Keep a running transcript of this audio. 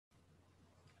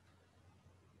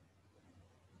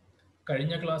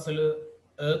കഴിഞ്ഞ ക്ലാസ്സിൽ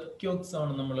എർത്ത് ക്യോക്സ്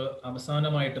ആണ് നമ്മൾ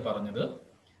അവസാനമായിട്ട് പറഞ്ഞത്.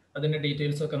 അതിൻ്റെ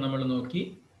ഡീറ്റെയിൽസ് ഒക്കെ നമ്മൾ നോക്കി.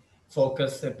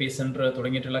 ഫോക്കസ്, എപ്പിസെൻറ്റർ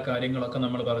തുടങ്ങിയിട്ടുള്ള കാര്യങ്ങളൊക്കെ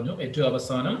നമ്മൾ പറഞ്ഞു. ഏറ്റവും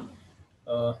അവസാനം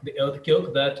the earthquake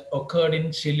that occurred in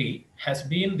Chile has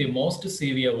been the most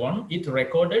severe one. It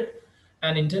recorded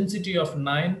an intensity of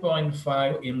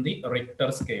 9.5 in the Richter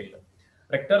scale.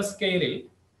 Richter സ്കെയിലിൽ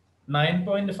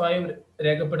 9.5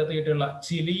 രേഖപ്പെടുത്തിയിട്ടുള്ള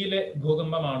ചിലിയിലെ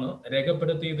ഭൂകമ്പമാണ്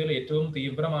രേഖപ്പെടുത്തിയതിൽ ഏറ്റവും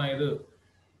തീവ്രമായത്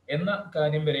എന്ന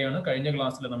കാര്യം വരെയാണ് കഴിഞ്ഞ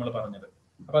ക്ലാസ്സിൽ നമ്മൾ പറഞ്ഞത്.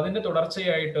 അപ്പൊ അതിന്റെ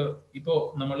തുടർച്ചയായിട്ട് ഇപ്പോൾ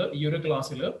നമ്മൾ ഈ ഒരു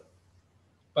ക്ലാസ്സിൽ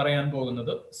പറയാൻ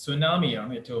പോകുന്നത്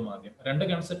സുനാമിയാണ്. ഏറ്റവും ആദ്യം രണ്ട്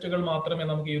കൺസെപ്റ്റുകൾ മാത്രമേ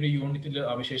നമുക്ക് ഈ ഒരു യൂണിറ്റിൽ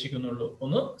അവശേഷിക്കുന്നുള്ളൂ.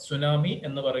 ഒന്ന് സുനാമി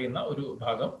എന്ന് പറയുന്ന ഒരു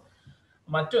ഭാഗം,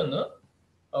 മറ്റൊന്ന്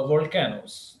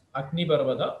വോൾക്കാനോസ്,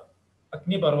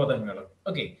 അഗ്നിപർവ്വതങ്ങൾ.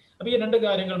 ഓക്കെ, അപ്പൊ ഈ രണ്ട്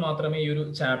കാര്യങ്ങൾ മാത്രമേ ഈ ഒരു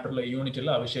ചാപ്റ്ററിൽ യൂണിറ്റിൽ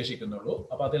അവശേഷിക്കുന്നുള്ളൂ.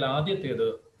 അപ്പൊ അതിൽ ആദ്യത്തേത്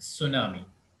സുനാമി.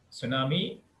 സുനാമി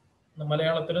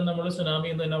മലയാളത്തിൽ നമ്മൾ സുനാമി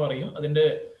എന്ന് തന്നെ പറയും. അതിന്റെ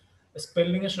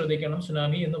സ്പെല്ലിംഗ് ശ്രദ്ധിക്കണം.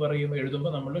 സുനാമി എന്ന് പറയുമ്പോൾ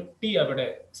എഴുതുമ്പോൾ നമ്മൾ ടി അവിടെ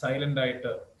സൈലന്റ്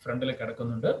ആയിട്ട് ഫ്രണ്ടിൽ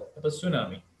കിടക്കുന്നുണ്ട്. അപ്പൊ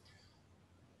സുനാമി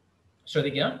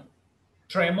ശ്രദ്ധിക്കാം.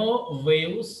 ട്രെമോ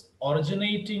waves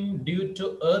originating due to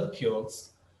earthquakes,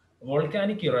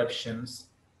 volcanic eruptions,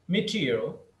 meteor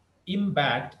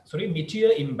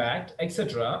impact, etc.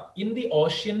 in the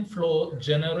ocean floor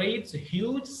generates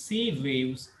huge sea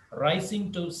waves rising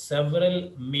to several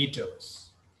meters.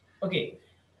 Okay,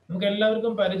 നമുക്ക്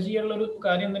എല്ലാവർക്കും പരിചയമുള്ള ഒരു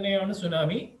കാര്യം തന്നെയാണ്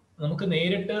സുനാമി. നമുക്ക്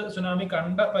നേരിട്ട് സുനാമി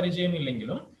കണ്ട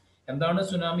പരിചയമില്ലെങ്കിലും എന്താണ്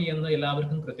സുനാമി എന്ന്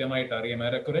എല്ലാവർക്കും കൃത്യമായിട്ട് അറിയാം,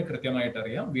 ഏറെക്കുറെ കൃത്യമായിട്ട്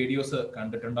അറിയാം. വീഡിയോസ്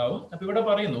കണ്ടിട്ടുണ്ടാവും. അപ്പൊ ഇവിടെ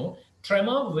പറയുന്നു,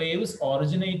 tremor waves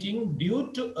originating due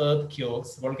to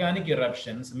earthquakes, volcanic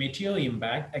eruptions, meteor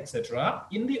impact, etc.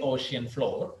 in the ocean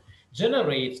floor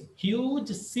generates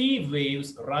huge sea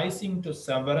waves rising to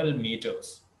several meters.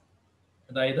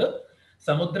 അതായത്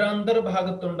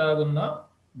സമുദ്രാന്തർഭാഗത്തുണ്ടാകുന്ന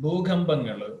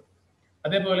ഭൂകമ്പങ്ങൾ,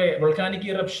 അതേപോലെ വോൾക്കാനിക്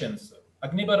ഇറപ്ഷൻസ്,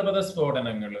 അഗ്നിപർവ്വത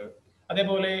സ്ഫോടനങ്ങൾ,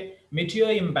 അതേപോലെ മെറ്റിയോ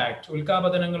ഇമ്പാക്ട്,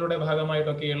 ഉൽക്കാപതനങ്ങളുടെ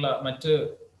ഭാഗമായിട്ടൊക്കെയുള്ള മറ്റ്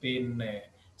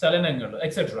ചലനങ്ങൾ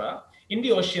etcetera in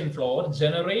the ocean floor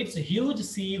generates huge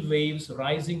see waves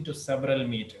rising to several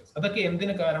metres. അതൊക്കെ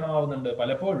എന്തിന് കാരണമാവുന്നുണ്ട്?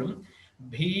 പലപ്പോഴും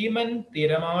ഭീമൻ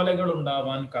തിരമാലകൾ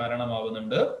ഉണ്ടാവാൻ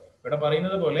കാരണമാവുന്നുണ്ട്. ഇവിടെ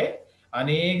പറയുന്നത് പോലെ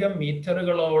അനേകം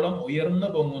മീറ്ററുകളോളം ഉയർന്നു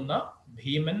പൊങ്ങുന്ന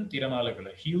ഭീമൻ തിരമാലകൾ,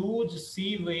 huge see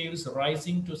waves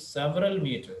rising to several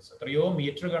metres, എത്രയോ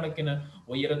മീറ്റർ കണക്കിന്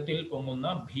ഉയരത്തിൽ പൊങ്ങുന്ന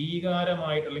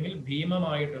ഭീകരമായിട്ട് അല്ലെങ്കിൽ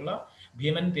ഭീമമായിട്ടുള്ള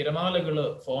ഭീമൻ തിരമാലകൾ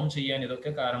ഫോം ചെയ്യാൻ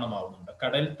ഇതൊക്കെ കാരണമാവുന്നുണ്ട്.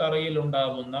 കടൽത്തറയിൽ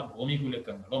ഉണ്ടാവുന്ന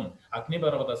ഭൂമികുലുക്കങ്ങളും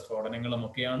അഗ്നിപർവ്വത സ്ഫോടനങ്ങളും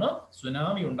ഒക്കെയാണ്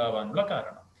സുനാമി ഉണ്ടാവാനുള്ള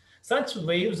കാരണം. Such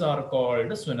waves are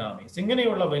called സുനാമീസ്.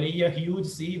 ഇങ്ങനെയുള്ള വലിയ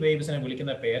ഹ്യൂജ് സീ വേവ്സിനെ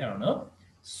വിളിക്കുന്ന പേരാണ്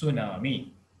സുനാമി.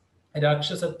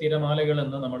 രാക്ഷസ തിരമാലകൾ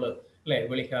എന്ന് നമ്മൾ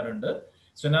വിളിക്കാറുണ്ട്.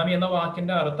 സുനാമി എന്ന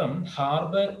വാക്കിന്റെ അർത്ഥം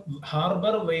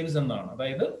ഹാർബർ വേവ്സ് എന്നാണ്.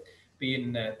 അതായത്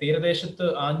തീരദേശത്ത്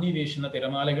ആഞ്ഞു വീശുന്ന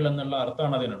തിരമാലകൾ എന്നുള്ള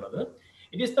അർത്ഥമാണ് അതിനുള്ളത്.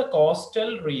 It is the coastal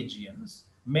regions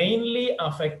mainly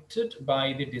affected by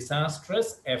the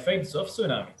disastrous effects of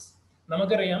സുനാമീസ്.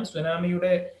 നമുക്കറിയാം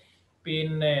സുനാമിയുടെ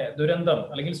ദുരന്തം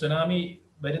അല്ലെങ്കിൽ സുനാമി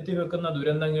വരുത്തി വെക്കുന്ന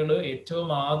ദുരന്തങ്ങൾ ഏറ്റവും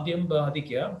ആദ്യം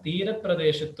ബാധിക്കുക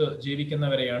തീരപ്രദേശത്ത്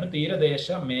ജീവിക്കുന്നവരെയാണ്,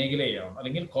 തീരദേശ മേഖലയാണ്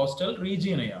അല്ലെങ്കിൽ coastal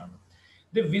റീജിയനെയാണ്.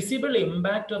 The visible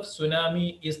impact of tsunami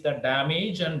is the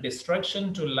damage and destruction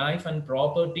to life and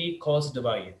property caused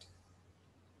by it.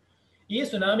 ഈ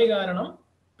സുനാമി കാരണം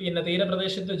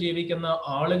തീരപ്രദേശത്ത് ജീവിക്കുന്ന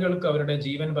ആളുകൾക്ക് അവരുടെ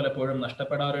ജീവൻ പലപ്പോഴും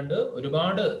നഷ്ടപ്പെടാറുണ്ട്.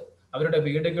 ഒരുപാട് അവരുടെ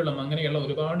വീടുകളും അങ്ങനെയുള്ള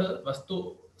ഒരുപാട് വസ്തു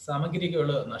സാമഗ്രികൾ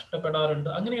നഷ്ടപ്പെടാറുണ്ട്.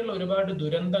 അങ്ങനെയുള്ള ഒരുപാട്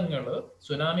ദുരന്തങ്ങൾ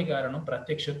സുനാമി കാരണം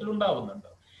പ്രത്യക്ഷത്തിൽ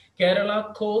ഉണ്ടാവുന്നുണ്ട്. Kerala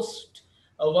cost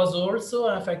was also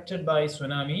affected by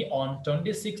tsunami on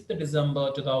 26th December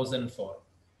 2004.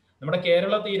 നമ്മുടെ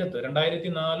കേരള തീരത്ത്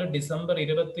 2004 ഡിസംബർ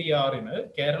 26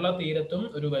 കേരള തീരത്തും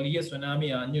ഒരു വലിയ സുനാമി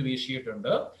ആഞ്ഞു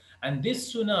വീശിയിട്ടുണ്ട്. And this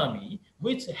tsunami,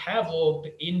 which havoked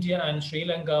India and Sri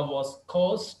Lanka, was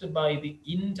caused by the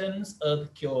intense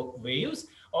earthquake waves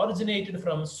originated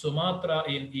from Sumatra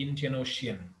in Indian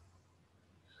Ocean.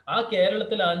 ആ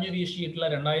കേരളത്തിൽ ആഞ്ഞു വീശിയിട്ടുള്ള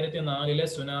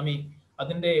 2004 tsunami,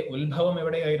 അതിന്റെ ഉത്ഭവം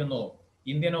എവിടെയായിരുന്നു?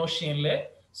 ഇന്ത്യൻ ഓഷ്യനിലെ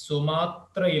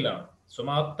സുമാത്രയിലാണ്.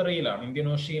 ഇന്ത്യൻ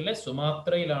ഓഷ്യനിലെ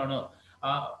സുമാത്രയിലാണ്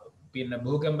ആ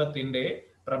ഭൂകമ്പത്തിന്റെ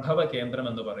പ്രഭവ കേന്ദ്രം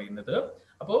എന്ന് പറയുന്നത്.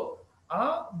 അപ്പോൾ ആ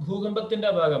ഭൂകമ്പത്തിന്റെ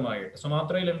ഭാഗമായിട്ട്,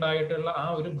 സുമാത്രയിൽ ഉണ്ടായിട്ടുള്ള ആ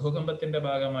ഒരു ഭൂകമ്പത്തിന്റെ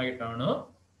ഭാഗമായിട്ടാണ്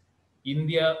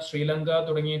ഇന്ത്യ, ശ്രീലങ്ക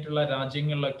തുടങ്ങിയിട്ടുള്ള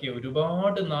രാജ്യങ്ങളിലൊക്കെ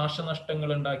ഒരുപാട് നാശനഷ്ടങ്ങൾ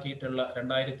ഉണ്ടാക്കിയിട്ടുള്ള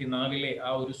 2004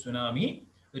 ആ ഒരു സുനാമി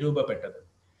രൂപപ്പെട്ടത്.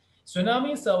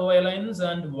 Tsunami surveillance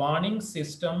and warning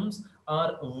systems are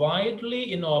widely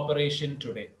in operation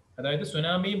today. അതായത്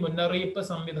സുനാമി മുന്നറിയിപ്പ്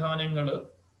സംവിധാനങ്ങൾ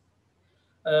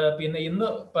ഇന്ന്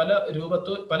പല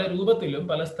രൂപത്തിലും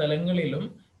പല സ്ഥലങ്ങളിലും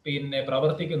പിന്നെ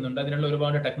പ്രവർത്തിക്കുന്നുണ്ട്. അതിനുള്ള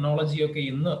ഒരുപാട് ടെക്നോളജിയൊക്കെ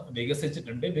ഇന്ന്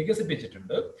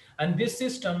വികസിപ്പിച്ചിട്ടുണ്ട്. And this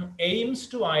system aims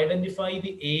to identify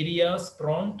the areas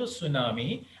prawn to tsunami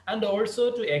and also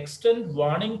to extend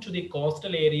warning to the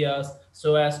coastal areas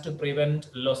so as to prevent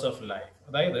loss of life.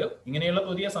 അതായത് ഇങ്ങനെയുള്ള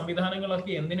പുതിയ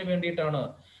സംവിധാനങ്ങളൊക്കെ എന്തിനു വേണ്ടിയിട്ടാണ്?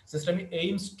 System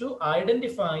aims to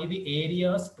identify the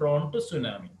areas prawn to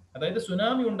tsunami, അതായത്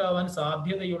tsunami ഉണ്ടാവാൻ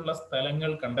സാധ്യതയുള്ള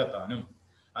സ്ഥലങ്ങൾ കണ്ടെത്താനും,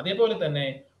 അതേപോലെ തന്നെ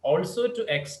also to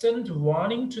extend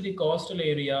warning to the coastal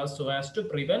areas so as to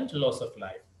prevent loss of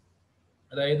life.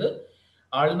 അതായത്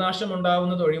ആൾനാശം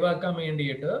ഉണ്ടാവുന്നത് ഒഴിവാക്കാൻ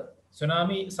വേണ്ടിയിട്ട്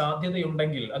സുനാമി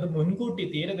സാധ്യതയുണ്ടെങ്കിൽ അത് മുൻകൂട്ടി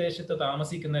തീരദേശത്ത്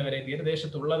താമസിക്കുന്നവരെ,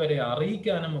 തീരദേശത്തുള്ളവരെ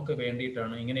അറിയിക്കാനും ഒക്കെ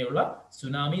വേണ്ടിയിട്ടാണ് ഇങ്ങനെയുള്ള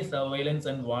tsunami surveillance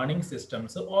and warning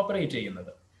systems operate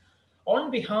ചെയ്യുന്നത്. On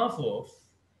behalf of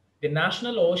the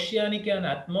National Oceanic and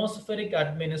Atmospheric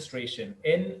Administration,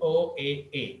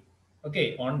 NOAA.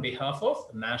 Okay, on behalf of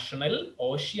National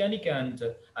Oceanic and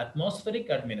Atmospheric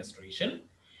Administration,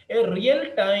 a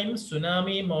real-time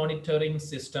tsunami monitoring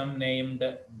system named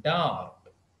DART.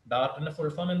 DART in the full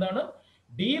form endana?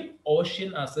 Deep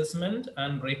Ocean Assessment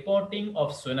and Reporting of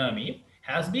Tsunami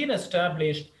has been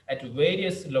established at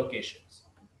various locations.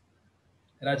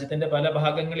 രാജ്യത്തിന്റെ പല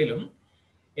ഭാഗങ്ങളിലും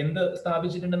എന്ത്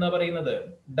സ്ഥാപിച്ചിട്ടുണ്ടെന്നാ പറയുന്നത്?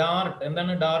 Dart.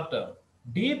 എന്താണ് Dart?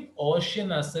 Deep ocean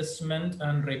assessment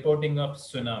and reporting of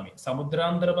tsunami.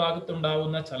 സമുദ്രാന്തര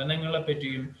ഭാഗത്തുണ്ടാവുന്ന ചലനങ്ങളെ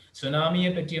പറ്റിയും സുനാമിയെ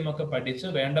പറ്റിയും ഒക്കെ പഠിച്ച്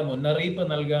വേണ്ട മുന്നറിയിപ്പ്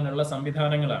നൽകാനുള്ള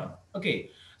സംവിധാനങ്ങളാണ്. Okay,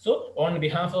 so on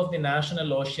behalf of the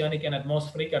national oceanic and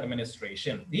atmospheric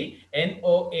administration, the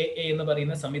NOAA എന്ന്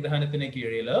പറയുന്ന സംവിധാനത്തിന്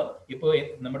കീഴിൽ ഇപ്പോൾ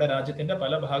നമ്മുടെ രാജ്യത്തിന്റെ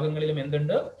പല ഭാഗങ്ങളിലും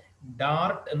എന്തുണ്ട്?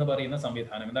 ഡാർട്ട് എന്ന് പറയുന്ന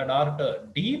സംവിധാനം. എന്താ Dart?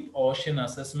 Deep ocean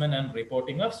assessment and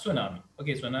reporting of tsunami.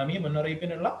 Okay, tsunami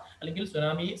മുന്നറിയിപ്പിനുള്ള അല്ലെങ്കിൽ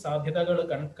സുനാമി സാധ്യതകൾ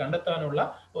കണ്ടെത്താനുള്ള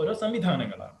ഓരോ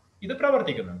സംവിധാനങ്ങളാണ്. ഇത്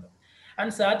പ്രവർത്തിക്കുന്നുണ്ട്.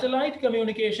 And satellite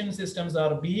communication systems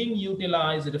R being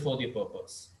utilised for the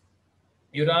purpose.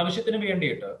 ഈ ഒരു ആവശ്യത്തിന്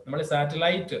വേണ്ടിയിട്ട് നമ്മൾ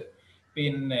സാറ്റലൈറ്റ്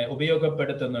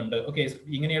ഉപയോഗപ്പെടുത്തുന്നുണ്ട്. ഓക്കെ,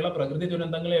 ഇങ്ങനെയുള്ള പ്രകൃതി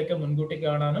ദുരന്തങ്ങളെയൊക്കെ മുൻകൂട്ടി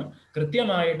കാണാനും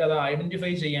കൃത്യമായിട്ട് അത്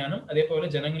ഐഡന്റിഫൈ ചെയ്യാനും, അതേപോലെ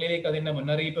ജനങ്ങളിലേക്ക് അതിന്റെ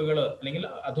മുന്നറിയിപ്പുകൾ അല്ലെങ്കിൽ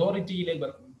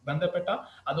ബന്ധപ്പെട്ട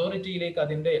അതോറിറ്റിയിലേക്ക്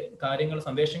അതിന്റെ കാര്യങ്ങൾ,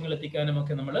 സന്ദേശങ്ങൾ എത്തിക്കാനും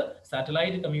ഒക്കെ നമ്മൾ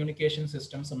സാറ്റലൈറ്റ് കമ്മ്യൂണിക്കേഷൻ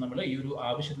സിസ്റ്റംസ് നമ്മൾ ഈ ഒരു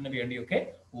ആവശ്യത്തിന് വേണ്ടിയൊക്കെ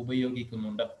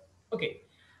ഉപയോഗിക്കുന്നുണ്ട്. Okay,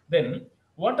 then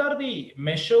what are the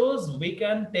measures we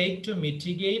can take to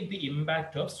mitigate the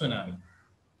impact of tsunami?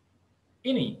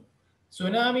 ഇനി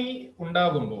സുനാമി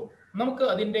ഉണ്ടാകുമ്പോൾ നമുക്ക്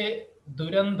അതിന്റെ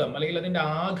ദുരന്തം അല്ലെങ്കിൽ അതിന്റെ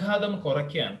ആഘാതം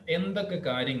കുറയ്ക്കാൻ എന്തൊക്കെ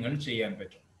കാര്യങ്ങൾ ചെയ്യാൻ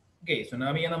പറ്റും? ഓക്കെ,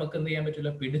 സുനാമിയെ നമുക്ക് എന്ത് ചെയ്യാൻ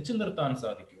പറ്റില്ല? പിടിച്ചു നിർത്താൻ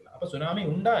സാധിക്കില്ല. അപ്പൊ സുനാമി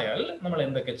ഉണ്ടായാൽ നമ്മൾ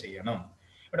എന്തൊക്കെ ചെയ്യണം?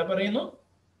 ഇവിടെ പറയുന്നു,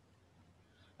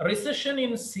 recession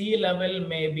in sea level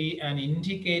may be an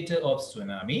indicator of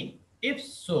tsunami. If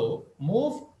so,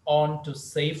 move on to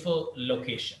safer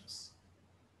locations.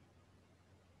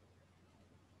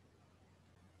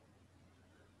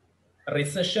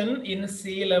 Recession in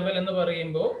see level എന്ന്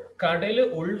പറയുമ്പോൾ കടല്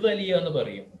ഉൾവലിയ എന്ന്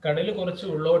പറയും. കടല് കുറച്ച്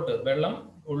ഉള്ളോട്ട്, വെള്ളം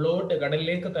ഉള്ളോട്ട്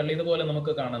കടലിലേക്ക് തള്ളിയതുപോലെ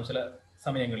നമുക്ക് കാണാം ചില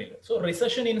സമയങ്ങളിൽ. So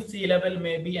recession in see level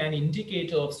may be an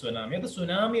indicator of tsunami. അത്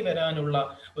സുനാമി വരാനുള്ള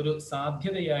ഒരു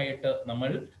സാധ്യതയായിട്ട്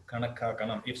നമ്മൾ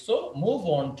കണക്കാക്കണം. If so, move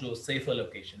on to safer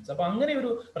locations. അപ്പൊ അങ്ങനെ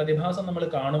ഒരു പ്രതിഭാസം നമ്മൾ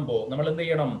കാണുമ്പോൾ നമ്മൾ എന്ത്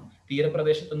ചെയ്യണം?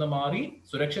 തീരപ്രദേശത്ത് നിന്ന് മാറി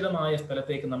സുരക്ഷിതമായ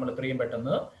സ്ഥലത്തേക്ക് നമ്മൾ എത്രയും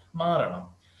പെട്ടെന്ന് മാറണം.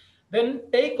 Then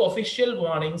take official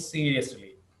warnings seriously.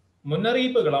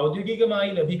 മുന്നറിയിപ്പുകൾ, ഔദ്യോഗികമായി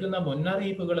ലഭിക്കുന്ന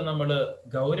മുന്നറിയിപ്പുകൾ നമ്മൾ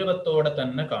ഗൗരവത്തോടെ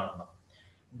തന്നെ കാണണം.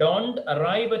 Don't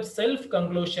arrive at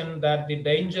self-conclusion that the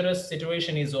dangerous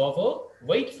situation is over.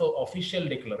 Wait for official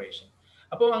declaration.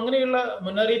 അപ്പോൾ അങ്ങനെയുള്ള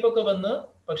മുന്നറിയിപ്പൊക്കെ വന്ന്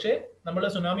പക്ഷേ നമ്മൾ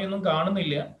സുനാമി ഒന്നും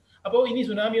കാണുന്നില്ല, അപ്പോൾ ഇനി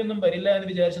സുനാമി ഒന്നും വരില്ല എന്ന്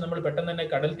വിചാരിച്ച് നമ്മൾ പെട്ടെന്ന് തന്നെ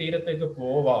കടൽ തീരത്തേക്ക്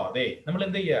പോവാതെ നമ്മൾ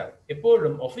എന്ത് ചെയ്യുക?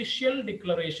 എപ്പോഴും ഒഫീഷ്യൽ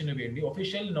ഡിക്ലറേഷന് വേണ്ടി,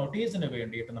 ഒഫീഷ്യൽ നോട്ടീസിന്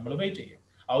വേണ്ടിയിട്ട് നമ്മൾ വെയിറ്റ് ചെയ്യും.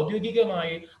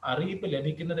 ഔദ്യോഗികമായി അറിയിപ്പ്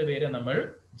ലഭിക്കുന്നത് വരെ നമ്മൾ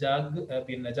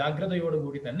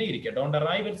ജാഗ്രതയോടുകൂടി തന്നെ ഇരിക്കുക. Don't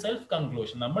arrive at self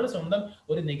conclusion. നമ്മൾ സ്വന്തം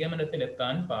ഒരു നിഗമനത്തിൽ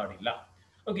എത്താൻ പാടില്ല.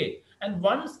 Okay, and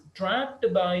once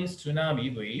trapped by tsunami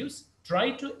waves, try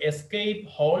to escape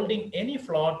holding any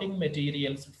floating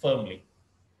materials firmly.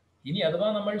 ഇനി അഥവാ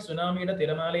നമ്മൾ സുനാമിയുടെ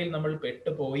തിരമാലയിൽ നമ്മൾ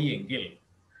പെട്ടുപോയി എങ്കിൽ,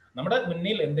 നമ്മുടെ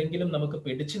മുന്നിൽ എന്തെങ്കിലും നമുക്ക്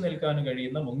പിടിച്ചു നിൽക്കാൻ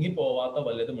കഴിയുന്ന മുങ്ങിപ്പോവാത്ത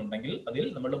വല്ലതും ഉണ്ടെങ്കിൽ അതിൽ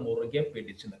നമ്മൾ മുറുകെ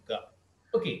പിടിച്ചു നിൽക്കുക.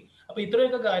 ഓക്കെ, അപ്പൊ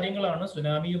ഇത്രയൊക്കെ കാര്യങ്ങളാണ്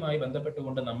സുനാമിയുമായി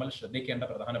ബന്ധപ്പെട്ടുകൊണ്ട് നമ്മൾ ശ്രദ്ധിക്കേണ്ട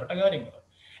പ്രധാനപ്പെട്ട കാര്യങ്ങൾ.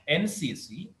 NCC,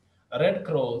 Red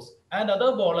Cross and other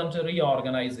voluntary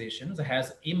organizations has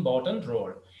important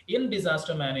role in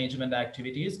disaster management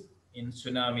activities in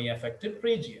tsunami affected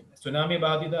region. Tsunami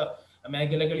ബാധിത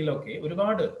മേഖലകളിലൊക്കെ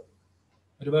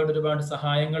ഒരുപാട്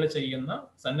സഹായങ്ങൾ ചെയ്യുന്ന,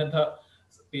 സന്നദ്ധ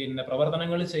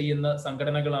പ്രവർത്തനങ്ങൾ ചെയ്യുന്ന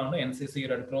സംഘടനകളാണ് NCC,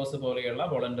 റെഡ് ക്രോസ് പോലെയുള്ള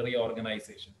voluntary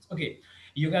organisations. Okay,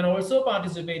 you can also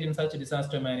participate in such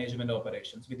disaster management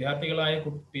operations. വിദ്യാർത്ഥികളായ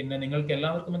പിന്നെ നിങ്ങൾക്ക്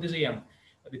എല്ലാവർക്കും എന്ത് ചെയ്യാം,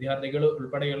 വിദ്യാർത്ഥികൾ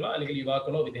ഉൾപ്പെടെയുള്ള അല്ലെങ്കിൽ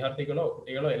യുവാക്കളോ വിദ്യാർത്ഥികളോ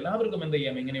കുട്ടികളോ എല്ലാവർക്കും എന്ത്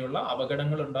ചെയ്യാം, ഇങ്ങനെയുള്ള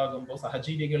അപകടങ്ങൾ ഉണ്ടാകുമ്പോൾ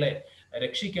സഹജീവികളെ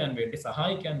രക്ഷിക്കാൻ വേണ്ടി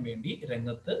സഹായിക്കാൻ വേണ്ടി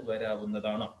രംഗത്ത്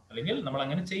വരാവുന്നതാണ്, അല്ലെങ്കിൽ നമ്മൾ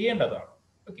അങ്ങനെ ചെയ്യേണ്ടതാണ്.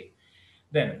 ഓക്കെ,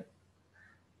 ദെൻ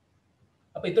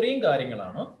അപ്പൊ ഇത്രയും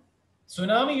കാര്യങ്ങളാണ്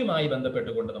സുനാമിയുമായി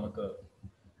ബന്ധപ്പെട്ടുകൊണ്ട് നമുക്ക്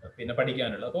പിന്നെ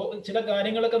പഠിക്കാനുള്ളത്. അപ്പോൾ ചില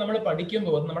കാര്യങ്ങളൊക്കെ നമ്മൾ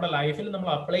പഠിക്കുമ്പോൾ നമ്മുടെ ലൈഫിൽ നമ്മൾ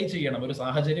അപ്ലൈ ചെയ്യണം ഒരു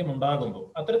സാഹചര്യം ഉണ്ടാകുമ്പോൾ.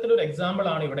 അത്തരത്തിലൊരു എക്സാമ്പിൾ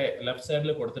ആണ് ഇവിടെ ലെഫ്റ്റ്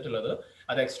സൈഡിൽ കൊടുത്തിട്ടുള്ളത്.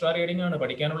 അത് എക്സ്ട്രാ റീഡിംഗ് ആണ്,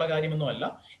 പഠിക്കാനുള്ള കാര്യമൊന്നും അല്ല,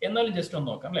 എന്നാലും ജസ്റ്റ് ഒന്ന്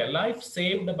നോക്കാം അല്ലെ. Life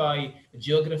saved by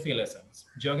geography lessons.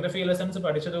 Geography lessons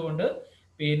പഠിച്ചതുകൊണ്ട്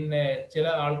പിന്നെ ചില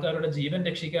ആൾക്കാരുടെ ജീവൻ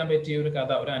രക്ഷിക്കാൻ പറ്റിയ ഒരു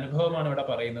കഥ, ഒരു അനുഭവമാണ് ഇവിടെ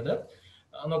പറയുന്നത്.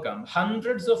 നോക്കാം.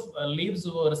 Hundreds of lives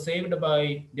were saved by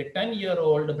the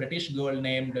 10-year-old British girl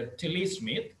named Tilly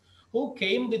Smith, who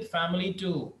came with family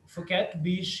to Phuket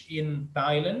Beach in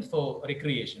Thailand for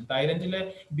recreation. തായ്ലൻഡിലെ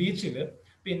ബീച്ചിൽ,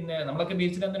 പിന്നെ നമ്മളൊക്കെ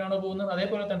ബീച്ചിൽ എന്തിനാണ് പോകുന്നത്,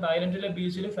 അതേപോലെ തന്നെ തായ്ലൻഡിലെ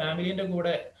ബീച്ചിൽ ഫാമിലിന്റെ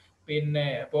കൂടെ പിന്നെ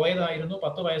പോയതായിരുന്നു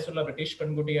 10 വയസ്സുള്ള ബ്രിട്ടീഷ്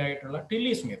പെൺകുട്ടിയായിട്ടുള്ള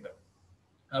ടില്ലി സ്മിത്ത്.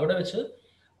 അവിടെ വെച്ച്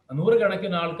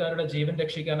നൂറുകണക്കിന് ആൾക്കാരുടെ ജീവൻ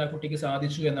രക്ഷിക്കാൻ ആ കുട്ടിക്ക്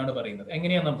സാധിച്ചു എന്നാണ് പറയുന്നത്.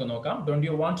 എങ്ങനെയാന്ന് നമുക്ക് നോക്കാം. Don't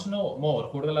you want to know more?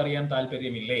 കൂടുതൽ അറിയാൻ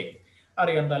താല്പര്യമില്ലേ?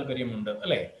 അറിയാൻ താല്പര്യമുണ്ട്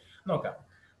അല്ലെ? നോക്കാം.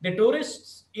 The tourists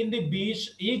in the beach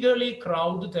eagerly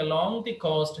crowded along the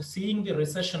coast, seeing the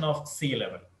recession of sea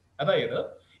level. അതായത്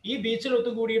ഈ ബീച്ചിൽ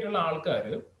ഒത്തുകൂടിയിട്ടുള്ള ആൾക്കാർ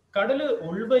കടൽ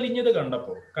ഉൾവലിഞ്ഞത്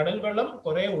കണ്ടപ്പോൾ, കടൽ വെള്ളം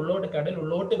കുറെ കടൽ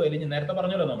ഉള്ളോട്ട് വലിഞ്ഞ്, നേരത്തെ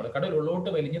പറഞ്ഞല്ലോ നമ്മൾ, കടൽ ഉള്ളോട്ട്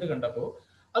വലിഞ്ഞത് കണ്ടപ്പോൾ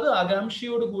അത്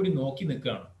ആകാംക്ഷയോട് കൂടി നോക്കി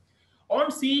നിൽക്കുകയാണ്. On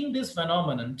seeing this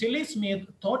phenomenon, Tilly Smith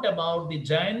thought about the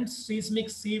giant seismic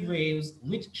sea waves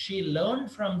which she learned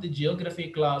from the geography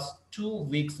class 2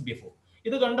 weeks before.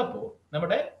 ഇത് കണ്ടപ്പോൾ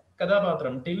നമ്മുടെ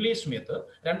കഥാപാത്രം ടില്ലി സ്മിത്ത്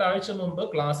 2 ആഴ്ച മുമ്പ്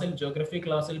ജിയോഗ്രഫി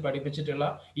ക്ലാസ്സിൽ പഠിപ്പിച്ചിട്ടുള്ള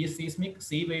ഈ സീസ്മിക്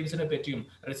സീ വേവ്സിനെ പറ്റിയും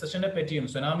റിസഷനെ പറ്റിയും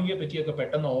സുനാമിയെ പറ്റിയും ഒക്കെ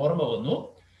പെട്ടെന്ന് ഓർമ്മ വന്നു.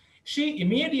 She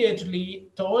immediately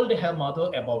told her mother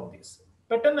about this.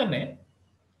 പെട്ടെന്ന് തന്നെ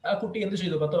ആ കുട്ടി എന്ത്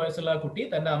ചെയ്തു? 10 വയസ്സുള്ള ആ കുട്ടി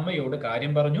തന്റെ അമ്മയോട്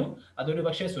കാര്യം പറഞ്ഞു. അതൊരു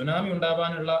പക്ഷേ സുനാമി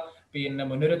ഉണ്ടാവാനുള്ള പിന്നെ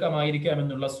മുന്നൊരുക്കമായിരിക്കാം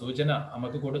എന്നുള്ള സൂചന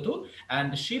അമ്മക്ക് കൊടുത്തു.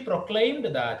 And she proclaimed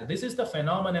that this is the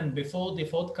ഫെനോമെനൻ before the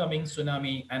fourth coming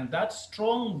tsunami and that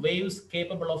strong waves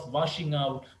capable of washing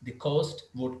out the cost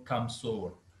would come soon.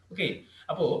 Okay,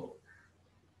 അപ്പോ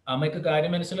അമ്മയ്ക്ക്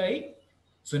കാര്യം മനസ്സിലായി.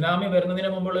 സുനാമി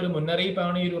വരുന്നതിന് മുമ്പുള്ള ഒരു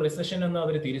മുന്നറിയിപ്പാണ് ഈ ഒരു റിസഷൻ എന്ന്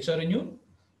അവർ തിരിച്ചറിഞ്ഞു.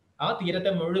 ആ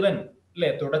തീരത്തെ മുഴുവൻ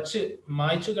തുടച്ച്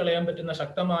മായ്ച്ചു കളയാൻ പറ്റുന്ന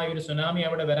ശക്തമായ ഒരു സുനാമി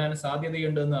അവിടെ വരാൻ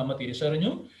സാധ്യതയുണ്ട് എന്ന് അമ്മ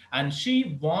തിരിച്ചറിഞ്ഞു. And she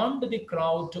want the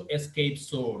crowd to escape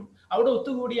zone. അവിടെ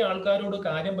ഒത്തുകൂടിയ ആൾക്കാരോട്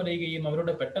കാര്യം പറയുകയും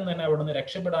അവരോട് പെട്ടെന്ന് തന്നെ അവിടെ നിന്ന്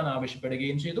രക്ഷപ്പെടാൻ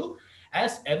ആവശ്യപ്പെടുകയും ചെയ്തു.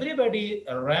 As everybody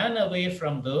ran away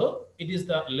from there, it is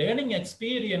the learning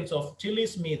experience of Tilly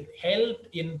Smith helped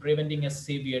in preventing a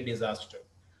severe disaster.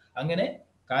 അങ്ങനെ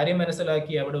കാര്യം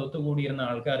മനസ്സിലാക്കി അവിടെ ഒത്തുകൂടിയിരുന്ന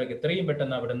ആൾക്കാരൊക്കെ എത്രയും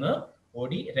പെട്ടെന്ന് അവിടുന്ന്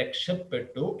ഓടി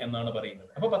രക്ഷപ്പെട്ടു എന്നാണ്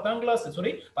പറയുന്നത്. അപ്പൊ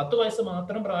 10 വയസ്സ്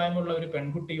മാത്രം പ്രായമുള്ള ഒരു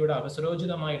പെൺകുട്ടിയുടെ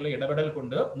അവസരോചിതമായുള്ള ഇടപെടൽ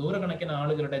കൊണ്ട് നൂറുകണക്കിന്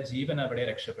ആളുകളുടെ ജീവൻ അവിടെ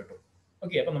രക്ഷപ്പെട്ടു.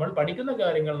 ഓക്കെ, അപ്പൊ നമ്മൾ പഠിക്കുന്ന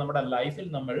കാര്യങ്ങൾ നമ്മുടെ ലൈഫിൽ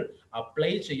നമ്മൾ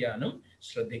അപ്ലൈ ചെയ്യാനും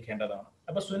ശ്രദ്ധിക്കേണ്ടതാണ്.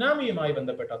 അപ്പൊ സുനാമിയുമായി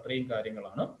ബന്ധപ്പെട്ട അത്രയും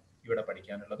കാര്യങ്ങളാണ് ഇവിടെ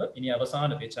പഠിക്കാനുള്ളത്. ഇനി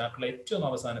അവസാനത്തെ ചാപ്റ്ററിലെ ഏറ്റവും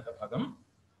അവസാനത്തെ ഭാഗം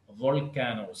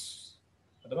വോൾക്കാനോസ്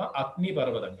അഥവാ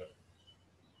അഗ്നിപർവ്വതങ്ങൾ.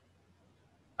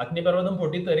 അഗ്നിപർവ്വതം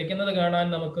പൊട്ടിത്തെറിക്കുന്നത് കാണാൻ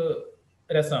നമുക്ക്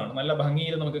രസമാണ്, നല്ല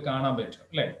ഭംഗിയിൽ നമുക്ക് കാണാൻ പറ്റും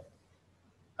അല്ലെ.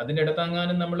 അതിൻ്റെ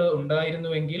അടുത്തെങ്ങാനും നമ്മൾ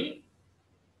ഉണ്ടായിരുന്നുവെങ്കിൽ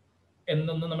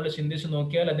എന്നൊന്ന് നമ്മൾ ചിന്തിച്ചു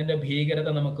നോക്കിയാൽ അതിന്റെ ഭീകരത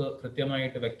നമുക്ക്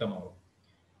കൃത്യമായിട്ട് വ്യക്തമാവും.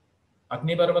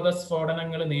 അഗ്നിപർവ്വത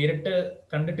സ്ഫോടനങ്ങൾ നേരിട്ട്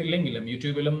കണ്ടിട്ടില്ലെങ്കിലും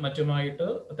യൂട്യൂബിലും മറ്റുമായിട്ട്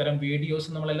അത്തരം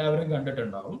വീഡിയോസ് നമ്മൾ എല്ലാവരും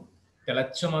കണ്ടിട്ടുണ്ടാവും.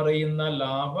 തിളച്ചുമറിയുന്ന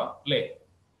ലാവ അല്ലെ,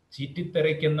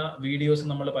 ചീറ്റിത്തെറിക്കുന്ന വീഡിയോസ്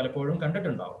നമ്മൾ പലപ്പോഴും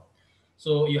കണ്ടിട്ടുണ്ടാവും.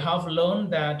 So you have learned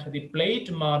that the plate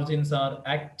margins are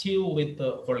active with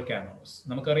volcanoes.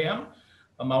 നമുക്കറിയാം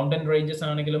മൗണ്ടൻ റേഞ്ചസ്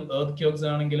ആണെങ്കിലും എർത്ത് ക്യോക്സ്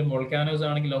ആണെങ്കിലും വോൾക്കാനോസ്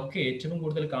ആണെങ്കിലും ഒക്കെ ഏറ്റവും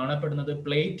കൂടുതൽ കാണപ്പെടുന്നത്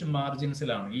പ്ലേറ്റ്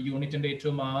മാർജിൻസിലാണ്. ഈ യൂണിറ്റിന്റെ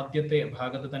ഏറ്റവും ആദ്യത്തെ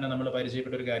ഭാഗത്ത് തന്നെ നമ്മൾ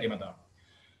പരിചയപ്പെട്ട ഒരു കാര്യം അതാണ്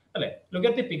അല്ലെ. Look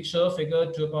at the picture figure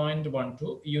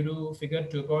 2.12. ഈ ഒരു ഫിഗർ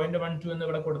 2.12 എന്ന്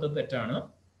ഇവിടെ കൊടുത്തത് തെറ്റാണ്.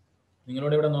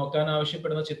 നിങ്ങളോട് ഇവിടെ നോക്കാൻ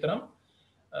ആവശ്യപ്പെടുന്ന ചിത്രം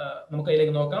നമുക്ക്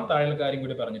അതിലേക്ക് നോക്കാം. താഴെ കാര്യം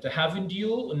കൂടി പറഞ്ഞിട്ട്, haven't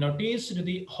you noticed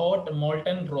the hot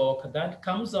molten rock that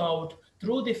comes out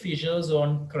through the fissures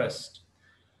on crust?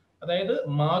 അതായത്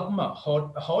മാഗ്മ,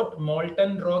 ഹോട്ട്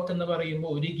മോൾട്ടൻ റോക്ക് എന്ന്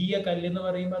പറയുമ്പോൾ, ഉരുകിയ കല്ല് എന്ന്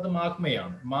പറയുമ്പോൾ അത്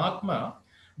മാഗ്മയാണ്. മാഗ്മ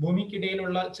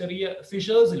ഭൂമിക്കിടയിലുള്ള ചെറിയ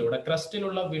ഫിഷേഴ്സിലൂടെ,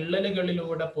 ക്രസ്റ്റിലുള്ള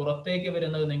വിള്ളലുകളിലൂടെ പുറത്തേക്ക്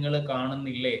വരുന്നത് നിങ്ങൾ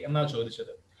കാണുന്നില്ലേ എന്നാ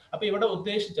ചോദിച്ചത്. അപ്പൊ ഇവിടെ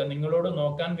നിങ്ങളോട്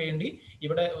നോക്കാൻ വേണ്ടി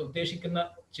ഇവിടെ ഉദ്ദേശിക്കുന്ന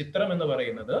ചിത്രം എന്ന്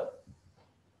പറയുന്നത്,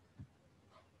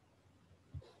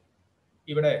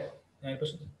 ഇവിടെ ഞാനിപ്പോ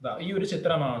ഈ ഒരു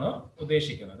ചിത്രമാണ്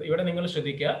ഉദ്ദേശിക്കുന്നത്. ഇവിടെ നിങ്ങൾ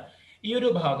ശ്രദ്ധിക്കുക, ഈ ഒരു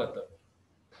ഭാഗത്ത്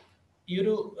ഈ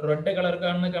ഒരു റെഡ് കളർ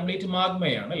കാണുന്ന കംപ്ലീറ്റ്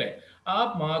മാഗ്മയാണ് അല്ലെ. ആ ആ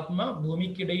മാഗ്മ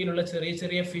ഭൂമിക്കിടയിലുള്ള ചെറിയ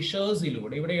ചെറിയ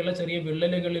ഫിഷേഴ്സിലൂടെ, ഇവിടെയുള്ള ചെറിയ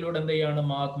വിള്ളലുകളിലൂടെ എന്ത് ചെയ്യാണ്,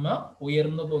 മാഗ്മ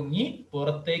ഉയർന്നു പൊങ്ങി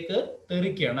പുറത്തേക്ക്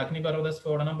തെറിക്കുകയാണ്. അഗ്നിപർവ്വത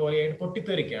സ്ഫോടനം പോലെയായിട്ട്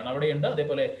പൊട്ടിത്തെറിക്കുകയാണ്. അവിടെയുണ്ട്.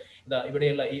 അതേപോലെ ഇതാ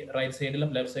ഇവിടെയുള്ള ഈ റൈറ്റ് സൈഡിലും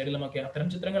ലെഫ്റ്റ് സൈഡിലും ഒക്കെ അത്തരം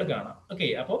ചിത്രങ്ങൾ കാണാം. ഓക്കെ,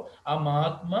 അപ്പോൾ ആ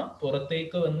മാഗ്മ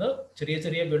പുറത്തേക്ക് വന്ന് ചെറിയ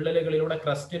ചെറിയ വിള്ളലുകളിലൂടെ,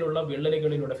 ക്രസ്റ്റിലുള്ള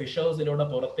വിള്ളലുകളിലൂടെ, ഫിഷേഴ്സിലൂടെ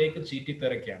പുറത്തേക്ക്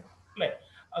ചീറ്റിത്തെറിക്കുകയാണ്. അല്ലെ?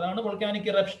 അതാണ് വോൾക്കാനിക്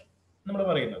ഇറപ്ഷൻ നമ്മൾ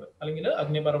പറയുന്നത്, അല്ലെങ്കിൽ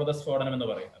അഗ്നിപർവ്വത സ്ഫോടനം എന്ന്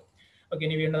പറയുന്നത്. ഓക്കെ,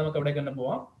 ഇനി വീണ്ടും നമുക്ക് അവിടെ തന്നെ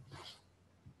പോവാം.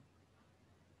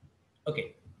 Okay.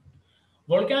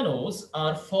 Volcanoes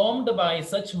are formed by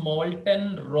such molten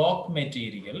rock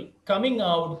material coming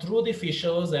out through the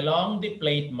fissures along the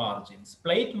plate margins.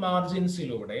 Plate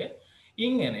margins-ലൂടെ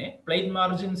ഇങ്ങനെ പ്ലേറ്റ്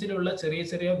മാർജിൻസിലുള്ള ചെറിയ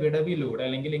ചെറിയ വിടവിലൂടെ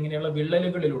അല്ലെങ്കിൽ ഇങ്ങനെയുള്ള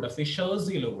വിള്ളലുകളിലൂടെ,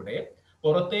 ഫിഷേഴ്സിലൂടെ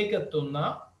പുറത്തേക്ക് എത്തുന്ന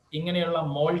ഇങ്ങനെയുള്ള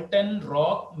മോൾട്ടൻ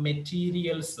റോക്ക്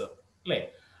മെറ്റീരിയൽസ് അല്ലെ,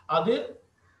 അത്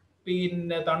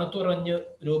പിന്നെ തണുത്തുറഞ്ഞ്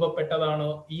രൂപപ്പെട്ടതാണ്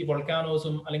ഈ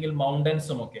വോൾക്കാനോസും അല്ലെങ്കിൽ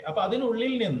മൗണ്ടൻസും ഒക്കെ. അപ്പൊ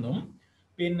അതിനുള്ളിൽ നിന്നും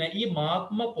പിന്നെ ഈ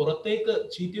മാഗ്മ പുറത്തേക്ക്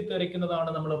ചീറ്റിത്തെറിക്കുന്നതാണ്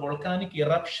നമ്മൾ വോൾക്കാനിക്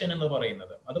ഇറപ്ഷൻ എന്ന്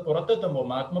പറയുന്നത്. അത് പുറത്തെത്തുമ്പോൾ,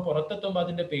 മാഗ്മ പുറത്തെത്തുമ്പോൾ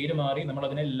അതിന്റെ പേര് മാറി നമ്മൾ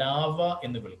അതിനെ ലാവ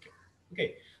എന്ന് വിളിക്കും. Okay,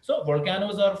 so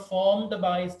volcanoes are formed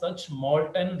by such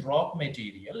molten rock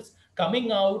materials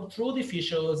coming out through the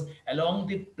fishers along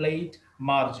the plate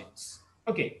margins.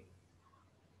 Okay,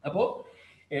 അപ്പോ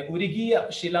ഉരുകിയ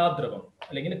ശിലാദ്രവം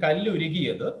അല്ലെങ്കിൽ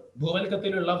കല്ലുരുകിയത്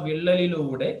ഭൂവൽക്കത്തിലുള്ള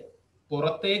വിള്ളലിലൂടെ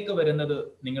പുറത്തേക്ക് വരുന്നത്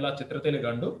നിങ്ങൾ ആ ചിത്രത്തിൽ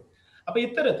കണ്ടു. അപ്പൊ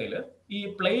ഇത്തരത്തില് ഈ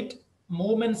പ്ലേറ്റ്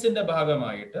മൂവ്മെന്റ്സിന്റെ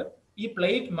ഭാഗമായിട്ട് ഈ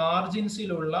പ്ലേറ്റ്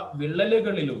മാർജിൻസിലുള്ള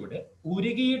വിള്ളലുകളിലൂടെ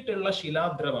ഉരുകിയിട്ടുള്ള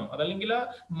ശിലാദ്രവം അതല്ലെങ്കിൽ ആ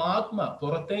മാഗ്മ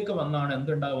പുറത്തേക്ക് വന്നാണ്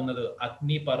എന്തുണ്ടാവുന്നത്,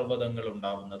 അഗ്നിപർവ്വതങ്ങൾ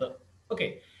ഉണ്ടാവുന്നത്. Okay,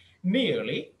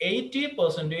 nearly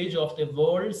 80% of the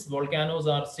world's volcanoes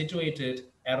are situated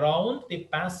around the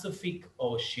Pacific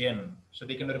Ocean.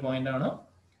 ശ്രദ്ധിക്കേണ്ട ഒരു പോയിന്റ് ആണ്.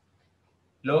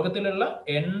 ലോകത്തിലുള്ള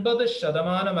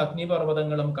 80%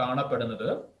 അഗ്നിപർവ്വതങ്ങളും കാണപ്പെടുന്നത്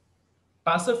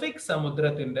പസഫിക്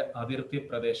സമുദ്രത്തിന്റെ അതിർത്തി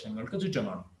പ്രദേശങ്ങൾക്ക്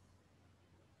ചുറ്റുമാണ്.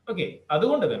 ഓക്കെ,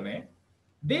 അതുകൊണ്ട് തന്നെ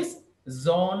this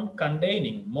zone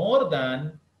containing more than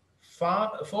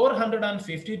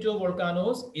 452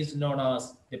 volcanoes is known as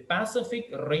the Pacific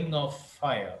Ring of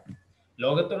Fire.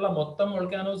 ലോകത്തുള്ള മൊത്തം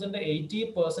വോൾക്കാനോസിന്റെ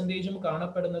 80%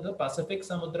 കാണപ്പെടുന്നത് പസഫിക്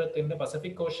സമുദ്രത്തിന്റെ,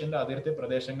 പസഫിക് ഓഷ്യന്റെ അതിർത്തി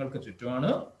പ്രദേശങ്ങൾക്ക്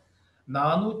ചുറ്റുമാണ്.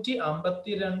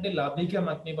 452-ലധികം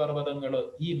അഗ്നിപർവ്വതങ്ങൾ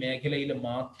ഈ മേഖലയിൽ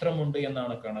മാത്രമുണ്ട്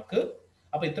എന്നാണ് കണക്ക്.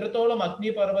 അപ്പൊ ഇത്രത്തോളം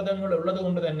അഗ്നിപർവ്വതങ്ങൾ ഉള്ളത്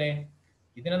കൊണ്ട് തന്നെ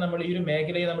ഇതിനെ നമ്മൾ, ഈ ഒരു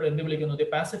മേഖലയെ നമ്മൾ എന്ത് വിളിക്കുന്നു, the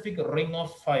പാസിഫിക് ring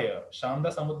of fire, Shantha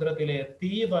സമുദ്രത്തിലെ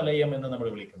തീവലയം എന്ന് നമ്മൾ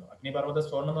വിളിക്കുന്നു. അഗ്നിപർവ്വത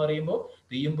സ്ഫോടനം എന്ന് പറയുമ്പോൾ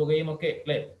തീയും പുകയും ഒക്കെ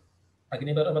അല്ലെ,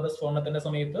 അഗ്നിപർവ്വത സ്ഫോടനത്തിന്റെ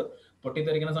സമയത്ത്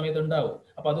പൊട്ടിത്തെറിക്കുന്ന സമയത്ത് ഉണ്ടാവും.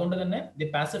 അപ്പൊ അതുകൊണ്ട് തന്നെ ദി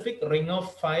പാസിഫിക് റിംഗ് ഓഫ്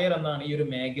ഫയർ എന്നാണ് ഈ ഒരു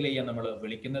മേഖലയെ നമ്മൾ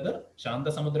വിളിക്കുന്നത്, ശാന്ത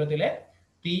സമുദ്രത്തിലെ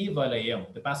തീവലയം,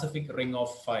 ദി പാസിഫിക് റിംഗ്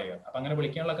ഓഫ് ഫയർ. അപ്പൊ അങ്ങനെ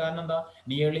വിളിക്കാനുള്ള കാരണം എന്താ,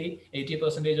 nearly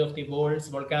 80% of the worlds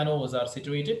volcanoes R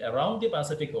situated around the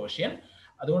പാസിഫിക് ocean.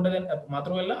 അതുകൊണ്ട് തന്നെ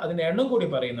മാത്രമല്ല അതിന്റെ എണ്ണം കൂടി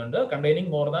പറയുന്നുണ്ട്,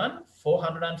 കണ്ടെയ്നിങ് മോർ ദാൻ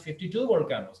 452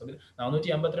 വോൾക്കാനോസ്. അതിൽ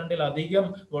 452-ലധികം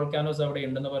വോൾക്കാനോസ് അവിടെ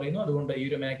ഉണ്ടെന്ന് പറയുന്നു. അതുകൊണ്ട് ഈ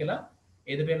ഒരു മേഖല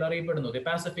ഏത് പേരിൽ അറിയപ്പെടുന്നു, ദി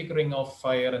പാസിഫിക് റിംഗ് ഓഫ്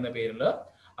ഫയർ എന്ന പേരിൽ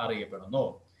അറിയപ്പെടുന്നു.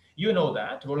 You know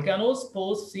that volcanoes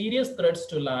pose serious threats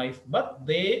to life, but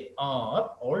they are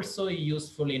also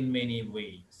useful in many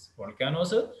ways.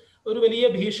 Volcanoes ഒരു വലിയ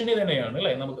ഭീഷണി തന്നെയാണ്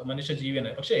അല്ലെ നമുക്ക് മനുഷ്യ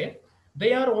ജീവന്. പക്ഷേ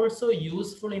they are also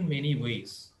useful in many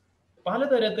ways.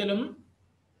 പലതരത്തിലും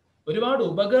ഒരുപാട്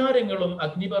ഉപകാരങ്ങളും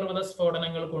അഗ്നിപർവ്വത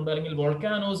സ്ഫോടനങ്ങൾ കൊണ്ട് അല്ലെങ്കിൽ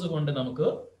വോൾക്കാനോസ് കൊണ്ട് നമുക്ക്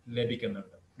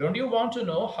ലഭിക്കുന്നുണ്ട്. Don't you want to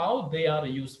know how they are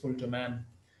useful to man?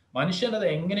 മനുഷ്യൻ അത്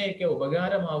എങ്ങനെയൊക്കെ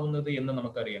ഉപകാരമാവുന്നത് എന്ന്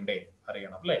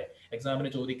നമുക്കറിയണം അല്ലെ. എക്സാമിന്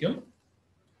ചോദിക്കും,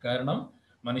 കാരണം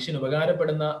മനുഷ്യന്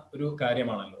ഉപകാരപ്പെടുന്ന ഒരു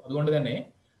കാര്യമാണല്ലോ. അതുകൊണ്ട് തന്നെ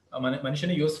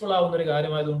മനുഷ്യന് യൂസ്ഫുൾ ആവുന്ന ഒരു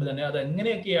കാര്യമായതുകൊണ്ട് തന്നെ അത്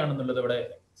എങ്ങനെയൊക്കെയാണെന്നുള്ളത് ഇവിടെ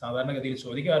സാധാരണഗതിയിൽ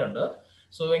ചോദിക്കാറുണ്ട്.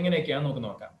 സോ എങ്ങനെയൊക്കെയാണെന്ന് നമുക്ക്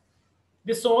നോക്കാം.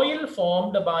 The soil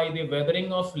formed by the weathering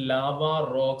of lava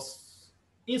rocks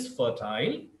is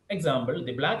fertile. Example,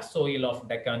 the black soil of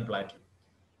Deccan Plateau.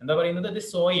 എന്താ പറയുന്നത്, the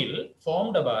soil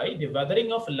formed by the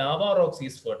weathering of lava rocks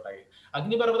is fertile.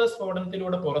 അഗ്നിപർവ്വത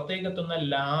സ്ഫോടനത്തിലൂടെ പുറത്തേക്ക് എത്തുന്ന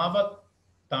ലാവ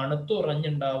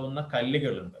തണുത്തുറഞ്ഞുണ്ടാവുന്ന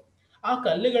കല്ലുകളുണ്ട്. ആ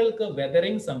കല്ലുകൾക്ക്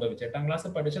weathering സംഭവിച്ചു. 8ാം class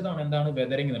പഠിച്ചതാണ് എന്താണ്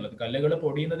weathering എന്നുള്ളത്. കല്ലുകൾ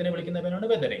പൊടിയുന്നതിനെ വിളിക്കുന്ന പേരാണ്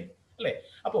വെതറിംഗ് അല്ലെ.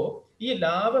 അപ്പോ ഈ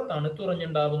ലാവ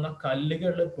തണുത്തുറഞ്ഞുണ്ടാവുന്ന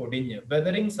കല്ലുകൾ പൊടിഞ്ഞ്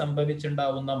വെതറിംഗ്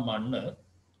സംഭവിച്ചുണ്ടാവുന്ന മണ്ണ്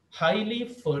ഹൈലി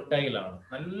ഫെർട്ടൈൽ ആണ്,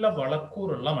 നല്ല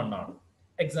വളക്കൂറുള്ള മണ്ണാണ്.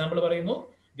 എക്സാമ്പിൾ പറയുന്നു,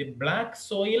 the black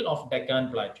soil of Deccan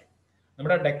plateau.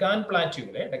 നമ്മുടെ ഡെക്കാൻ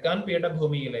പ്ലാറ്റ്യൂവിലെ, ഡെക്കാൻ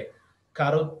പീഠഭൂമിയിലെ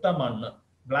കറുത്ത മണ്ണ്,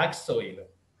 ബ്ലാക്ക് സോയിൽ,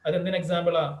 അതെന്തിന്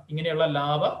എക്സാമ്പിളാ? ഇങ്ങനെയുള്ള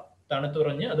ലാവ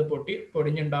തണുത്തുറഞ്ഞ് അത്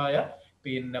പൊടിഞ്ഞുണ്ടായ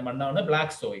പിന്നെ മണ്ണാണ്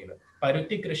ബ്ലാക്ക് സോയിൽ.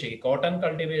 പരുത്തി കൃഷി, കോട്ടൺ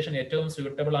കൾട്ടിവേഷൻ ഏറ്റവും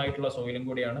സ്യൂട്ടബിൾ ആയിട്ടുള്ള സോയിലും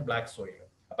കൂടിയാണ് ബ്ലാക്ക് സോയിൽ.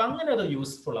 അപ്പൊ അങ്ങനെ അത്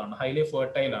യൂസ്ഫുൾ ആണ്, ഹൈലി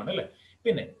ഫെർട്ടൈൽ ആണ് അല്ലെ.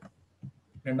 പിന്നെ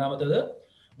രണ്ടാമത്തേത്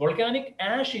volcanic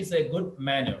ash is A good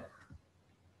manner.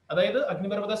 അതായത്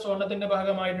അഗ്നിപർവ്വത സ്ഫോടനത്തിന്റെ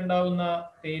ഭാഗമായിട്ടുണ്ടാവുന്ന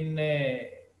പിന്നെ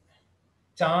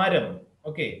ചാരം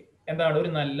ഓക്കെ എന്താണ്, ഒരു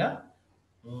നല്ല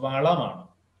വളമാണ്,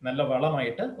 നല്ല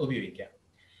വളമായിട്ട് ഉപയോഗിക്കാം.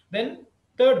 Then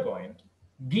third point,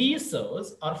 geysers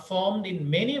are formed in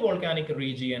many volcanic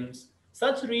regions.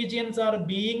 Such regions are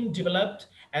being developed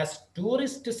as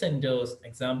tourist centers.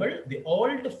 Example, the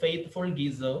Old Faithful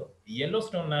Geyser,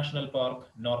 Yellowstone National Park,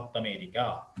 North America.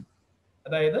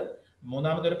 അതായത്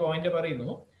മൂന്നാമത്തെ ഒരു പോയിന്റ്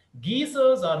പറയുന്നു,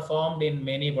 geysers are formed in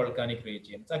many volcanic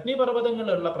regions.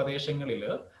 അഗ്നിപർവ്വതങ്ങളുള്ള പ്രദേശങ്ങളിൽ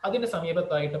അതിന്റെ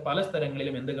സമീപത്തായിട്ട് പല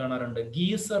സ്ഥലങ്ങളിലും എന്ത് കാണാറുണ്ട്,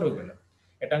 ഗീസറുകൾ.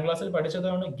 8ാം ക്ലാസ്സിൽ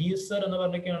പഠിച്ചതാണ്. ഗീസർ എന്ന്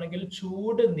പറഞ്ഞിട്ടാണെങ്കിൽ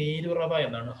ചൂട് നീരുറവ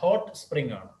എന്നാണ്, ഹോട്ട്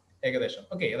സ്പ്രിംഗ് ആണ് ഏകദേശം.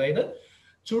 ഓക്കെ, അതായത്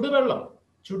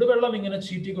ചുടുവെള്ളം ഇങ്ങനെ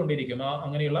ചീറ്റിക്കൊണ്ടിരിക്കും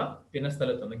അങ്ങനെയുള്ള പിന്നെ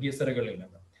സ്ഥലത്ത് നിന്ന്, ഗീസറുകളിൽ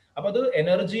നിന്ന്. അപ്പൊ അത്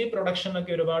എനർജി പ്രൊഡക്ഷൻ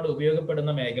ഒക്കെ ഒരുപാട്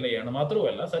ഉപയോഗപ്പെടുന്ന മേഖലയാണ്.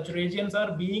 മാത്രമല്ല such regions are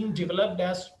being developed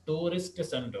as tourist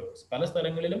centres. പല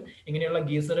സ്ഥലങ്ങളിലും ഇങ്ങനെയുള്ള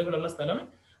ഗീസറുകളുള്ള സ്ഥലം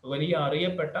വലിയ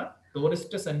അറിയപ്പെട്ട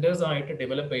ടൂറിസ്റ്റ് സെന്റേഴ്സ് ആയിട്ട്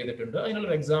ഡെവലപ്പ് ചെയ്തിട്ടുണ്ട്.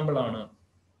 അതിനുള്ളൊരു എക്സാമ്പിൾ ആണ്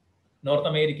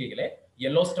നോർത്ത് അമേരിക്കയിലെ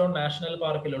Yellowstone national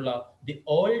പാർക്കിലുള്ള the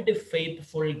old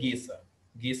faithful geyser.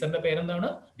 ഗീസറിന്റെ പേരെന്താണ്?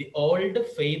 The old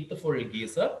faithful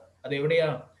geyser. അത് എവിടെയാ?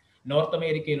 നോർത്ത്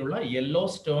അമേരിക്കയിലുള്ള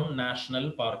യെല്ലോസ്റ്റോൺ നാഷണൽ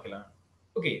പാർക്കിലാണ്.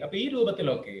 ഓക്കെ, അപ്പൊ ഈ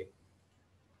രൂപത്തിലൊക്കെ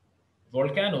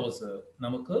വോൾക്കാനോസ്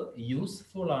നമുക്ക്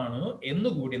യൂസ്ഫുൾ ആണ്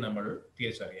എന്നുകൂടി നമ്മൾ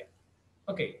തിരിച്ചറിയാം.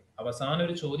 ഓക്കെ, അവസാനം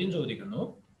ഒരു ചോദ്യം ചോദിക്കുന്നു,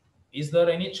 is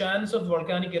there any chance of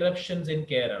volcanic eruptions in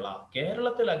Kerala?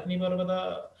 കേരളത്തിൽ അഗ്നിപർവ്വത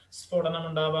സ്ഫോടനം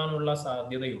ഉണ്ടാവാനുള്ള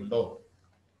സാധ്യതയുണ്ടോ?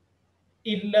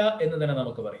 ഇല്ല എന്ന് തന്നെ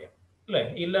നമുക്ക് പറയാം, അല്ലെ?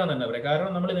 ഇല്ല എന്ന് തന്നെ പറയാം.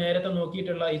 കാരണം നമ്മൾ നേരത്തെ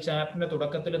നോക്കിയിട്ടുള്ള ഈ ചാപ്റ്ററിന്റെ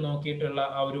തുടക്കത്തിൽ നോക്കിയിട്ടുള്ള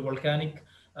ആ ഒരു വോൾക്കാനിക്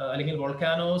അല്ലെങ്കിൽ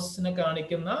വോൾക്കാനോസിനെ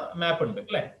കാണിക്കുന്ന മാപ്പ് ഉണ്ട്,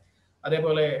 അല്ലെ?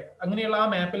 അതേപോലെ അങ്ങനെയുള്ള ആ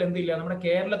മാപ്പിൽ എന്തില്ല, നമ്മുടെ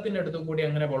കേരളത്തിന്റെ അടുത്ത് കൂടി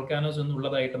അങ്ങനെ വോൾക്കാനോസ് ഒന്നും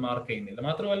ഉള്ളതായിട്ട് മാർക്ക് ചെയ്യുന്നില്ല.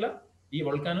 മാത്രമല്ല ഈ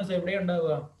വോൾക്കാനോസ് എവിടെയാണ്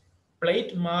ഉണ്ടാവുക?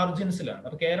 പ്ലേറ്റ് മാർജിൻസിലാണ്.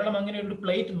 അപ്പൊ കേരളം അങ്ങനെ ഒരു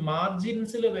പ്ലേറ്റ്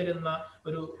മാർജിൻസിൽ വരുന്ന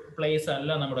ഒരു പ്ലേസ്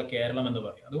അല്ല നമ്മുടെ കേരളം എന്ന്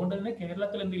പറയും. അതുകൊണ്ട് തന്നെ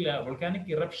കേരളത്തിൽ എന്തില്ല,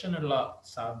 വോൾക്കാനിക് ഇറപ്ഷൻ ഉള്ള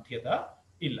സാധ്യത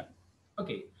ഇല്ല.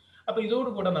 ഓക്കെ, അപ്പൊ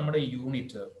ഇതോടുകൂടെ നമ്മുടെ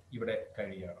യൂണിറ്റ് ഇവിടെ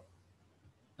കഴിയണം.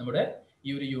 നമ്മുടെ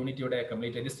ഈ ഒരു യൂണിറ്റ് ഇവിടെ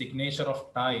കംപ്ലീറ്റ് ആയിട്ട് സിഗ്നേച്ചർ ഓഫ്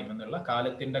ടൈം എന്നുള്ള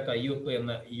കാലത്തിന്റെ കയ്യൊപ്പ്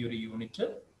എന്ന ഈ ഒരു യൂണിറ്റ്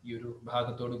ഈ ഒരു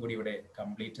ഭാഗത്തോടു കൂടി ഇവിടെ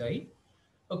കംപ്ലീറ്റ് ആയി.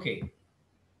 ഓക്കെ.